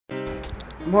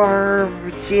More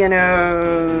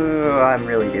g-in-gnu. I'm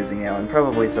really dizzy now, and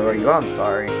probably so are you. I'm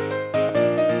sorry.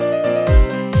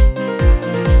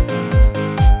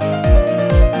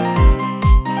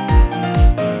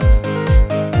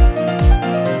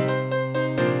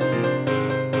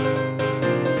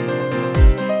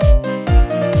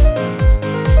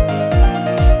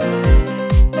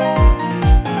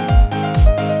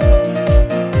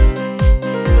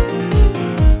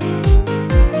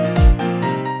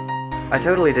 I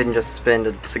totally didn't just spend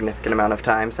a significant amount of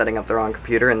time setting up the wrong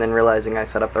computer and then realizing I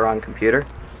set up the wrong computer.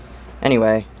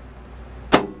 Anyway,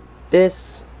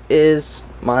 this is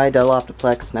my Dell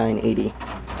Optiplex 980.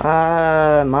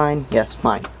 Mine? Yes,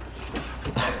 mine.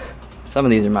 Some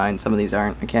of these are mine, some of these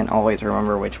aren't. I can't always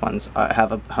remember which ones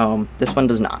have a home. This one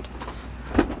does not.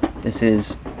 This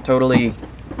is totally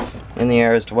in the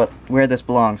air as to where this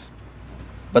belongs.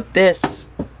 But this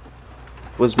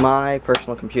was my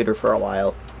personal computer for a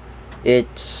while.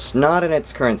 It's not in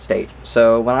its current state.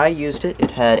 So when I used it, it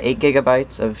had 8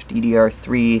 gigabytes of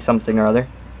DDR3 something or other.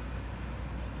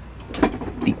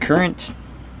 The current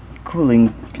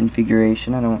cooling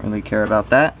configuration, I don't really care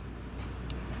about that.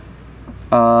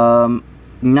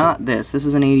 Not this. This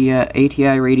is an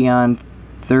ATI Radeon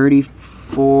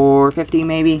 3450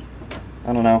 maybe?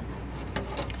 I don't know.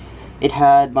 It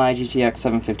had my GTX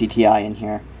 750 Ti in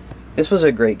here. This was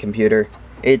a great computer.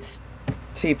 Its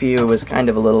CPU was kind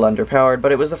of a little underpowered,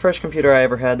 but it was the first computer I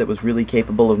ever had that was really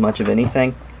capable of much of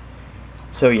anything.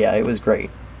 So yeah, it was great.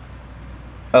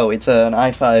 Oh, it's an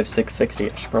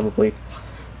i5-660. I should probably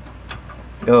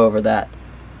go over that.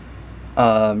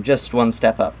 Just one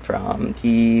step up from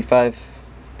the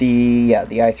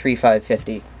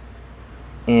i3-550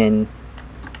 in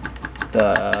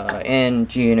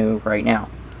g-in-gnu right now.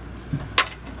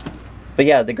 But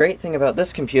yeah, the great thing about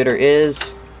this computer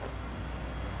is,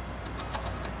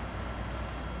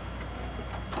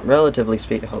 relatively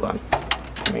speaking, hold on,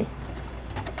 let me,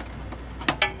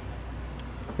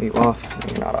 are you off? No,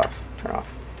 you're not off, turn off.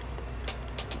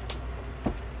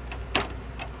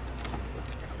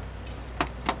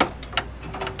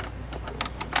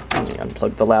 Let me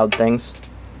unplug the loud things.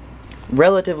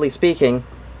 Relatively speaking,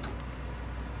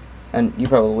 and you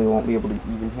probably won't be able to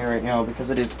even hear it now because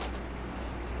it is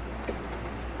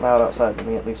loud outside. Let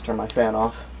me at least turn my fan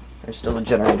off. There's still a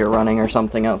generator running or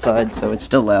something outside, so it's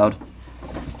still loud.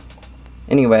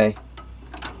 Anyway,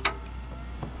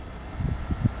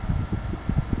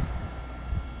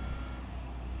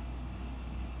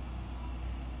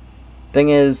 thing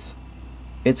is,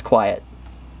 it's quiet.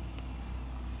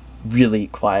 Really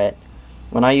quiet.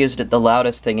 When I used it, the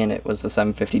loudest thing in it was the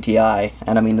 750 Ti,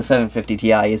 and I mean the 750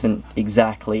 Ti isn't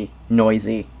exactly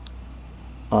noisy.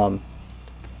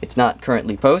 It's not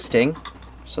currently posting,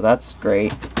 so that's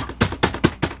great.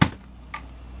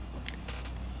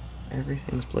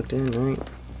 Everything's plugged in, right?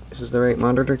 This is the right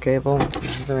monitor cable.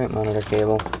 This is the right monitor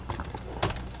cable.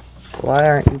 Why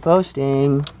aren't you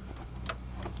posting?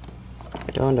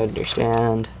 I don't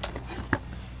understand.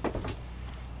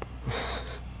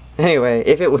 Anyway,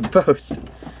 if it would post.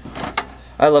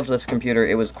 I loved this computer.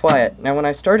 It was quiet. Now, when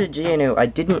I started g-in-gnu, I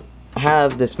didn't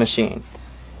have this machine.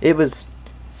 It was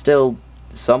still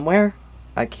somewhere.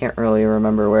 I can't really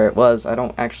remember where it was. I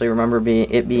don't actually remember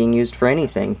it being used for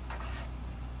anything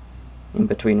in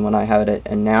between when I had it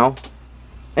and now.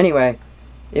 Anyway,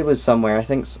 it was somewhere. I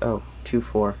think, oh,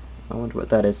 2.4. I wonder what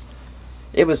that is.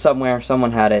 It was somewhere.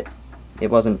 Someone had it.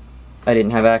 It wasn't, I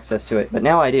didn't have access to it, but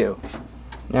now I do.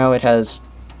 Now it has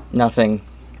nothing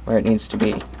where it needs to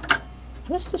be.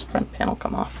 How does this front panel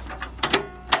come off?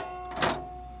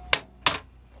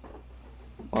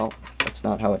 Well, that's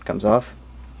not how it comes off.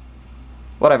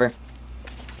 Whatever.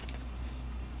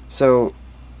 So,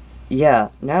 yeah,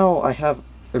 now I have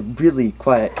a really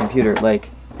quiet computer, like,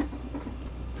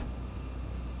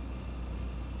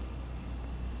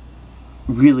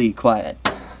 really quiet.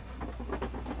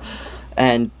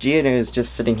 And g-in-gnu is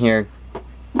just sitting here.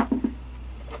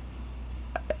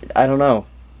 I don't know.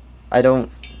 I don't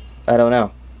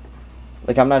know.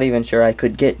 Like, I'm not even sure I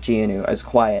could get g-in-gnu as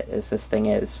quiet as this thing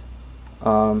is.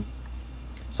 So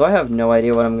I have no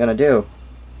idea what I'm gonna do.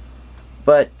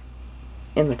 But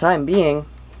in the time being,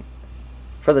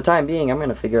 for the time being, I'm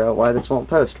gonna figure out why this won't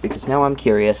post, because now I'm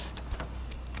curious.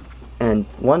 And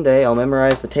one day I'll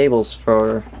memorize the tables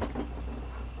for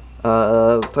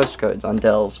postcodes on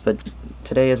Dells, but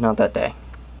today is not that day.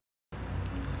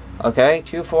 Okay,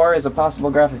 2.4 is a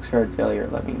possible graphics card failure.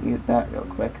 Let me mute that real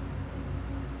quick.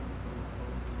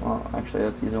 Well, actually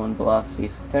that's using one velocity,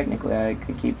 so technically I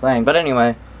could keep playing. But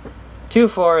anyway,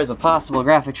 2.4 is a possible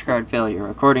graphics card failure,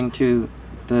 according to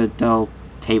the Dell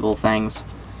table things.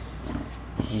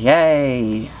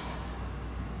 Yay!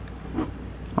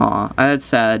 Aw, that's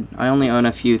sad. I only own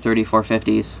a few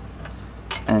 3450s.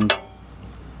 And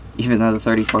even though the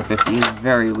 3450 is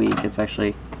very weak, it's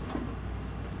actually,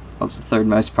 well, it's the third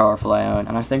most powerful I own.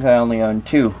 And I think I only own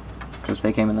 2, because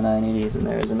they came in the 980s. And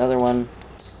there's another one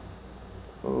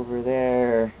over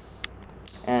there.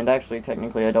 And actually,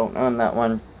 technically, I don't own that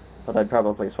one, but I'd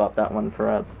probably swap that one for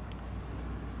a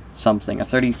something. A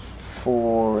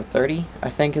 3430, I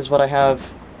think, is what I have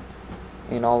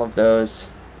in all of those,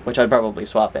 which I'd probably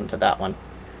swap into that one,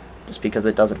 just because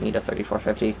it doesn't need a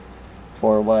 3450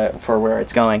 for where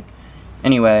it's going.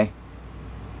 Anyway,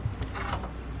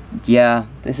 yeah,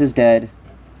 this is dead.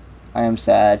 I am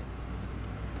sad.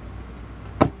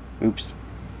 Oops.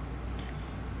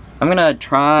 I'm gonna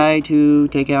try to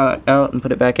take it out and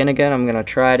put it back in again. I'm gonna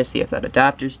try to see if that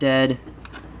adapter's dead.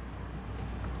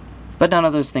 But none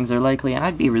of those things are likely, and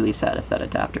I'd be really sad if that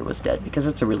adapter was dead, because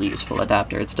it's a really useful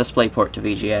adapter. It's DisplayPort to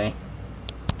VGA.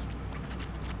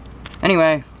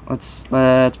 Anyway, let's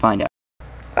find out.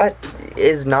 That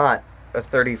is not a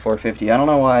 3450. I don't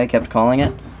know why I kept calling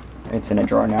it. It's in a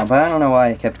drawer now, but I don't know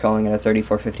why I kept calling it a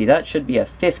 3450. That should be a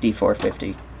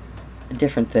 5450. A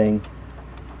different thing.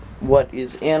 What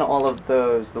is in all of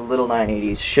those, the little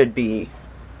 980s, should be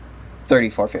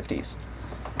 3450s.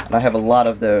 And I have a lot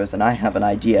of those, and I have an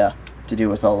idea to do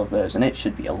with all of those, and it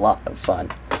should be a lot of fun.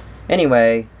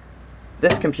 Anyway,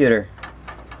 this computer.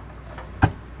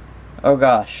 Oh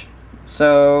gosh.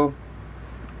 So,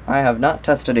 I have not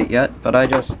tested it yet, but I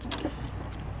just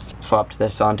swapped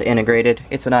this onto integrated.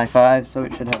 It's an i5, so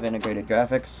it should have integrated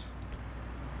graphics.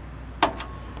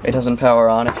 It doesn't power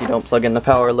on if you don't plug in the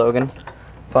power Logan.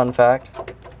 Fun fact.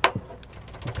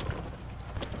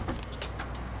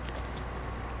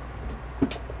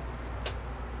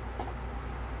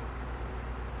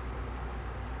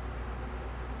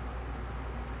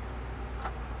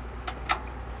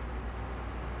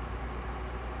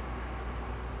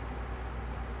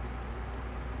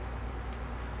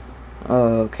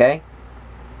 Okay.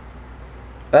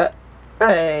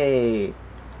 Hey!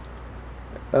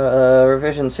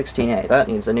 Revision 16A. That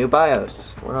needs a new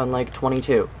BIOS. We're on like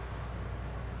 22.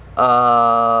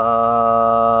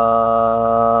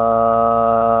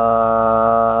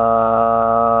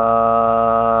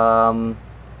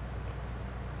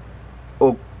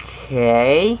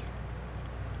 Okay.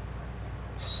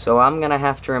 So I'm gonna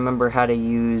have to remember how to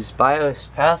use BIOS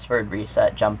password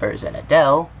reset jumpers in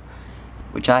Adele,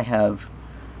 which I have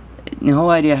no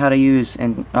idea how to use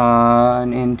in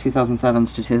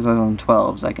 2007s to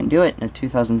 2012s. I can do it in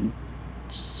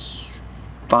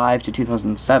 2005 to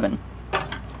 2007.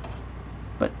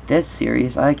 But this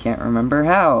series, I can't remember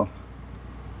how.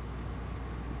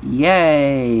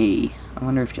 Yay! I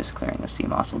wonder if just clearing the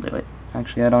CMOS will do it.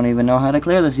 Actually, I don't even know how to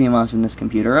clear the CMOS in this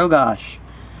computer. Oh gosh.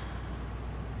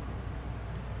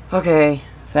 Okay,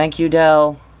 thank you,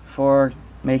 Dell, for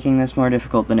making this more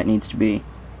difficult than it needs to be.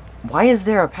 Why is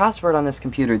there a password on this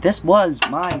computer? This was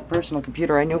my personal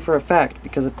computer, I know for a fact,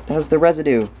 because it has the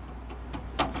residue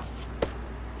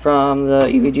from the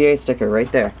EVGA sticker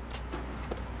right there.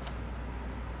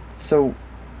 So,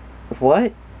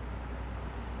 what?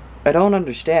 I don't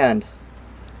understand.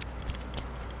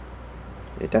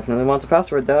 It definitely wants a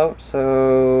password though,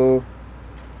 so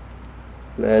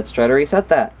let's try to reset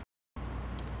that.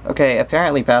 Okay,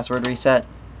 apparently password reset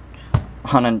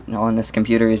on this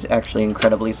computer is actually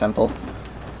incredibly simple.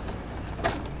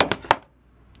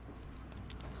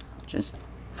 Just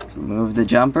move the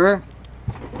jumper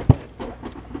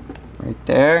right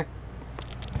there,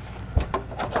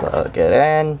 plug it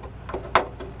in,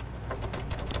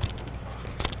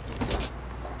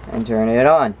 and turn it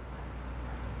on.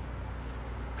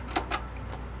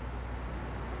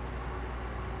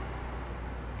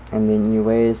 And then you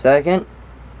wait a second.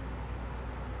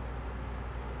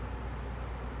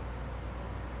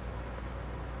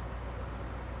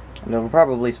 And it'll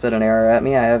probably spit an error at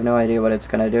me. I have no idea what it's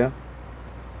gonna do.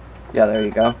 Yeah, there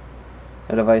you go.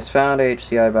 The device found,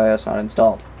 HCI BIOS not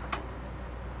installed.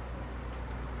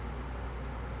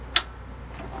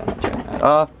 I'm gonna turn that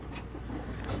off.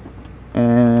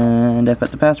 And I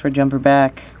put the password jumper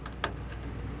back.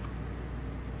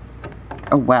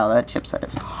 Oh wow, that chipset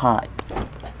is hot.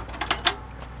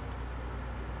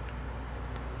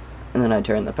 And then I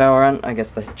turn the power on. I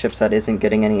guess the chipset isn't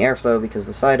getting any airflow because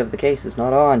the side of the case is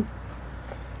not on.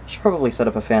 Should probably set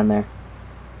up a fan there.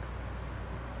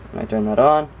 And I turn that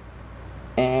on.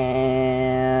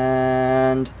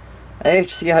 And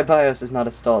HCI BIOS is not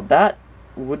installed. That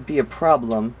would be a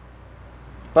problem.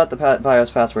 But the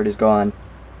BIOS password is gone.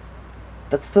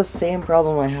 That's the same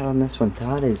problem I had on this one.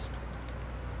 That is...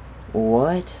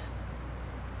 what?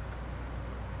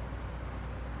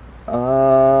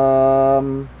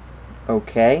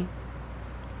 Okay.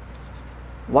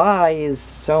 Why is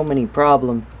so many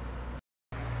problem?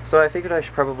 So I figured I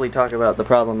should probably talk about the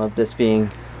problem of this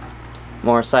being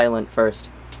more silent first.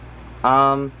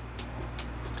 So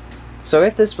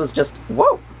if this was just...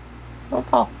 Whoa! Don't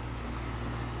fall.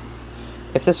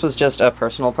 If this was just a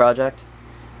personal project,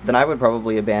 then I would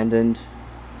probably abandon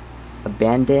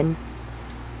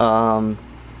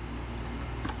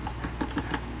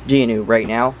g-in-gnu right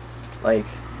now. Like,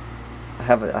 I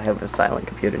have a silent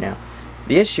computer now.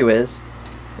 The issue is,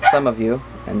 some of you,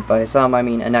 and by some I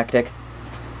mean Anectic,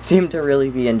 seem to really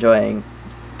be enjoying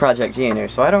Project g-in-gnu,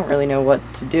 so I don't really know what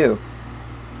to do.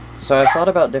 So I've thought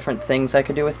about different things I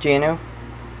could do with g-in-gnu,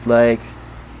 like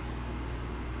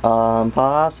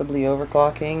possibly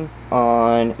overclocking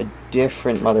on a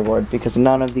different motherboard, because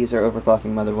none of these are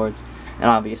overclocking motherboards, and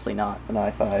obviously not an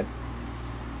i5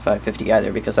 550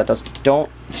 either, because that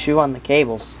don't chew on the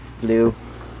cables, Lou.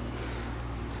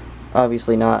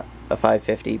 Obviously not a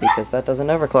 550, because that doesn't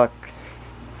overclock.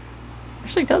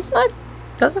 Actually, does a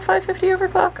 550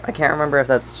 overclock? I can't remember if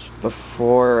that's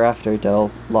before or after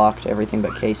Dell locked everything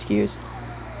but K SKUs.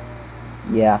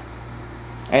 Yeah.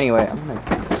 Anyway, I'm gonna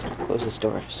close this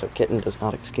door so Kitten does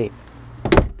not escape.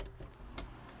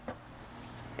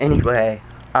 Anyway,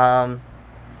 so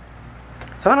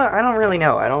I don't really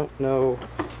know. I don't know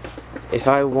if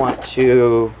I want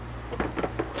to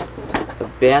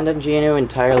abandon g-in-gnu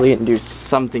entirely and do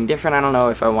something different. I don't know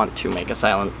if I want to make a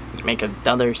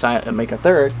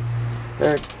third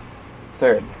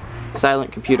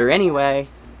silent computer anyway.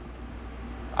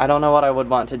 I don't know what I would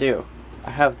want to do. I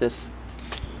have this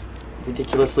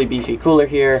ridiculously beefy cooler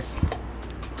here.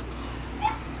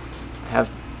 I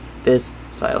have this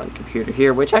silent computer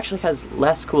here, which actually has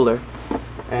less cooler,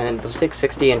 and the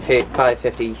 660 and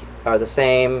 550 are the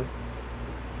same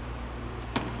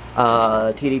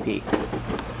TDP.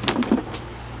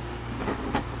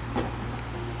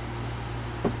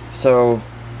 So,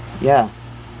 yeah,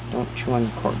 don't chew on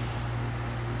the cord.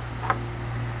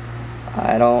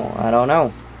 I don't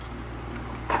know.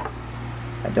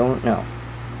 I don't know.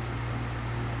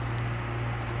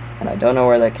 And I don't know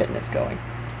where that kitten is going.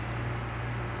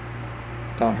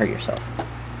 Don't hurt yourself.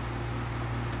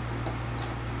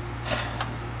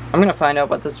 I'm gonna find out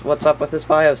what's up with this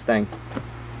BIOS thing.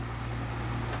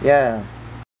 Yeah.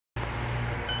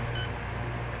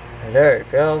 Alert,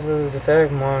 fails to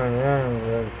detect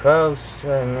more coast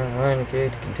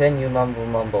indicate to continue mumble.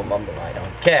 I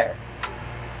don't care.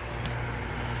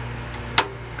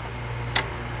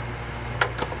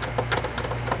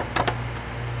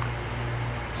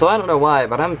 So I don't know why,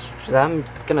 but I'm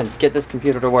gonna get this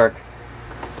computer to work.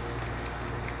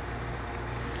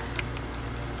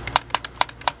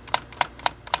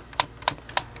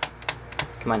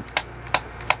 Come on.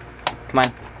 Come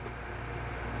on.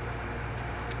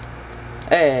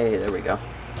 Hey, there we go.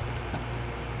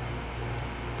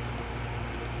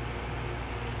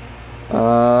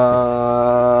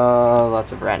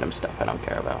 Lots of random stuff I don't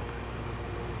care about.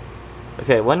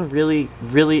 Okay, one really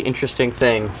interesting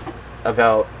thing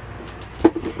about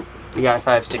the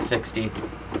i5 660.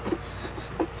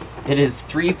 It is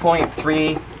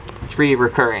 3.33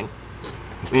 recurring,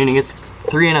 meaning it's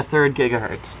 3 1/3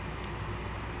 gigahertz.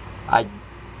 I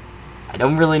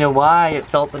don't really know why it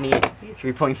felt the need to be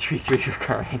 3.33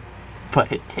 recurring, but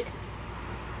it did.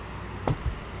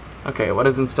 Okay, what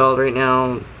is installed right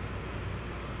now?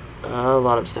 A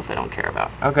lot of stuff I don't care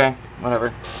about. Okay,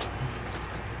 whatever.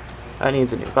 That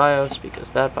needs a new BIOS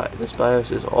because this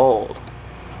BIOS is old.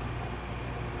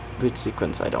 Boot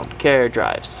sequence, I don't care.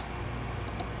 Drives.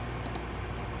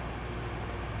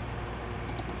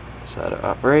 SATA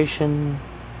operation.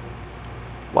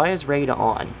 Why is RAID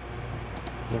on?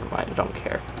 Never mind, I don't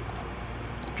care.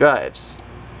 Drives.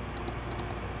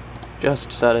 Just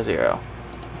SATA 0.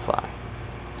 Fly.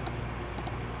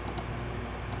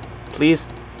 Please,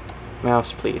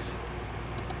 mouse, please.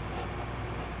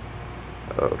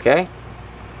 Okay.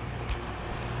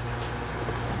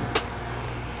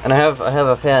 And I have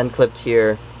a fan clipped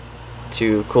here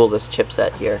to cool this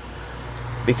chipset here,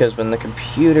 because when the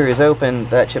computer is open,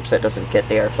 that chipset doesn't get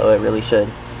the airflow it really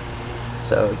should.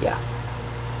 So yeah.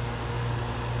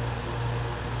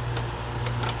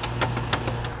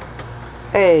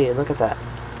 Hey, look at that.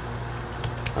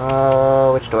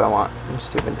 Which do I want? Let's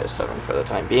do Windows 7 for the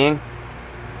time being.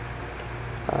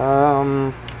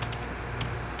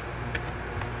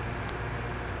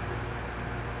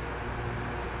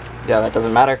 Yeah, that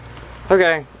doesn't matter.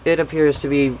 Okay, it appears to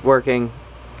be working.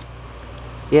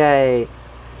 Yay.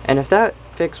 And if that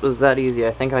fix was that easy,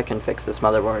 I think I can fix this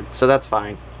motherboard, so that's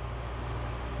fine.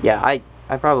 Yeah, I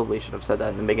probably should have said that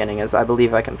in the beginning, as I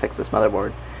believe I can fix this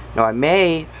motherboard. Now I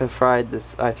may have fried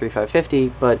this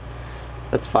i3-550, but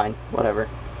that's fine, whatever.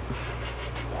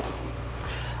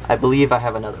 I believe I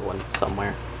have another one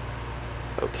somewhere.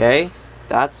 Okay,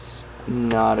 that's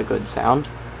not a good sound.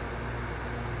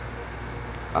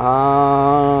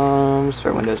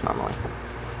 Start Windows normally.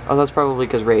 Oh, that's probably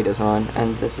because RAID is on,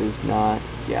 and this is not,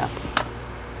 yeah.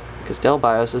 Because Dell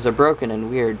BIOSes are broken and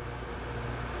weird.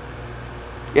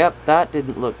 Yep, that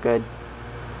didn't look good.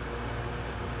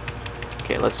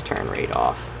 Okay, let's turn RAID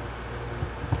off.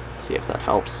 See if that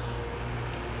helps.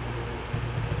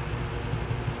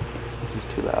 This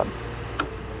is too loud.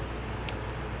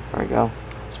 There we go.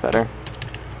 It's better.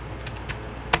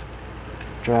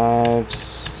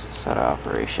 Drives, set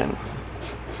operation.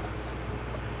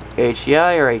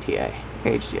 HDI or ATA?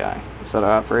 HDI. Set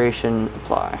operation,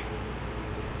 apply.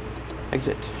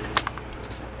 Exit.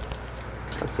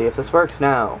 Let's see if this works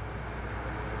now.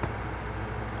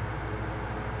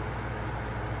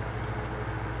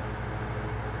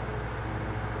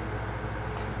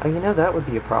 Oh, you know, that would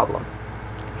be a problem.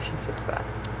 I should fix that.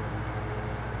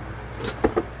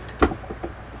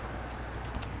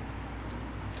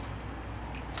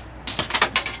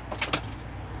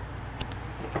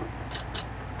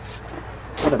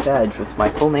 Got a badge with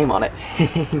my full name on it.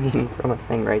 From a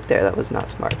thing right there. That was not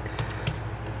smart.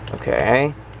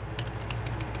 Okay.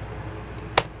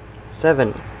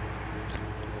 7.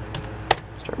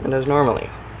 Start Windows normally.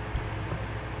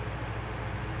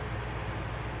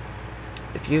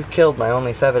 If you've killed my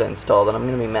only 7 installed, then I'm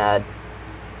gonna be mad.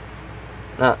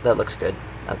 No, that looks good.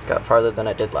 That's got farther than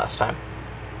I did last time.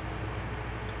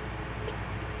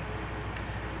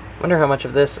 Wonder how much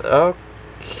of this...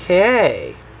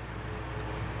 Okay.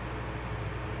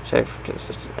 Check for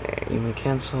consistency. Email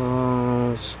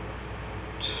cancels.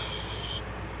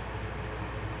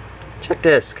 Check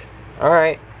disk.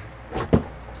 Alright.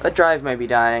 A drive may be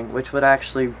dying, which would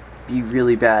actually be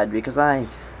really bad because I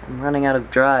am running out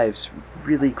of drives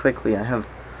really quickly. I have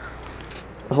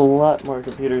a lot more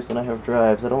computers than I have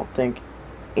drives. I don't think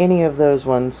any of those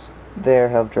ones there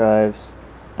have drives.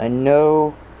 I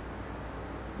know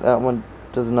that one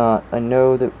does not. I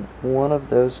know that one of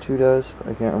those two does, but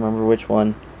I can't remember which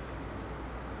one.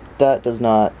 That does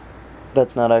not.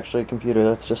 That's not actually a computer,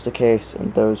 that's just a case,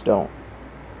 and those don't.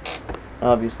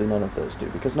 Obviously none of those do,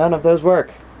 because none of those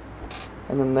work.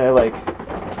 And then there are like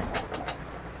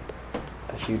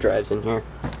a few drives in here.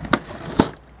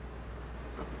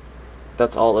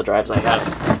 That's all the drives I have.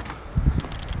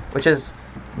 Which is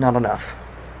not enough.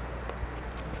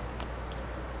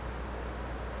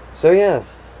 So yeah.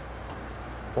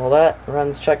 While that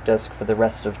runs check disk for the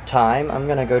rest of time, I'm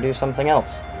gonna go do something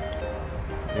else.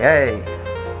 Yay!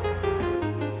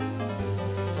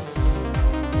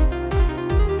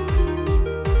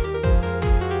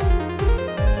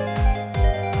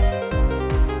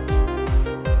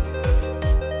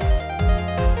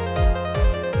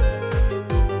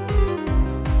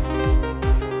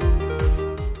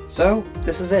 So,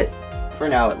 this is it, for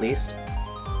now at least.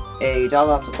 A Dell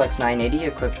Optiplex 980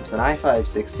 equipped with an i5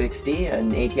 660,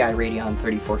 an ATI Radeon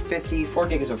 3450, 4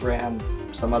 gigs of RAM,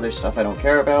 some other stuff I don't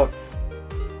care about,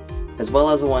 as well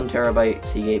as a 1TB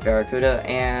Seagate Barracuda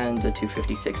and a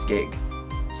 256 gig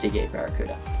Seagate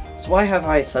Barracuda. So why have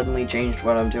I suddenly changed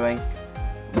what I'm doing?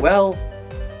 Well,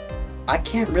 I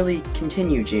can't really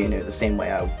continue g-in-gnu the same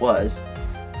way I was.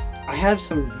 I have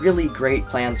some really great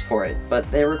plans for it, but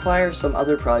they require some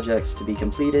other projects to be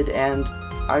completed, and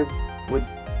I would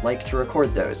like to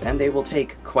record those, and they will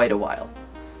take quite a while.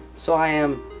 So I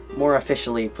am more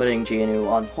officially putting g-in-gnu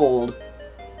on hold,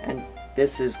 and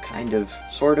this is kind of,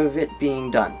 sort of, it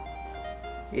being done.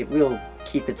 It will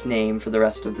keep its name for the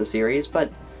rest of the series,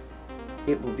 but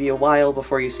it will be a while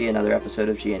before you see another episode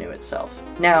of g-in-gnu itself.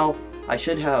 Now, I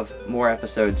should have more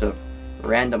episodes of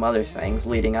random other things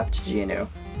leading up to g-in-gnu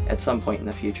at some point in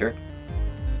the future,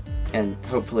 and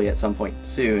hopefully at some point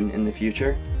soon in the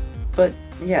future, but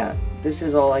yeah, this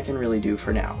is all I can really do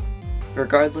for now.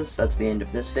 Regardless, that's the end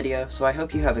of this video, so I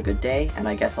hope you have a good day, and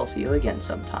I guess I'll see you again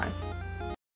sometime.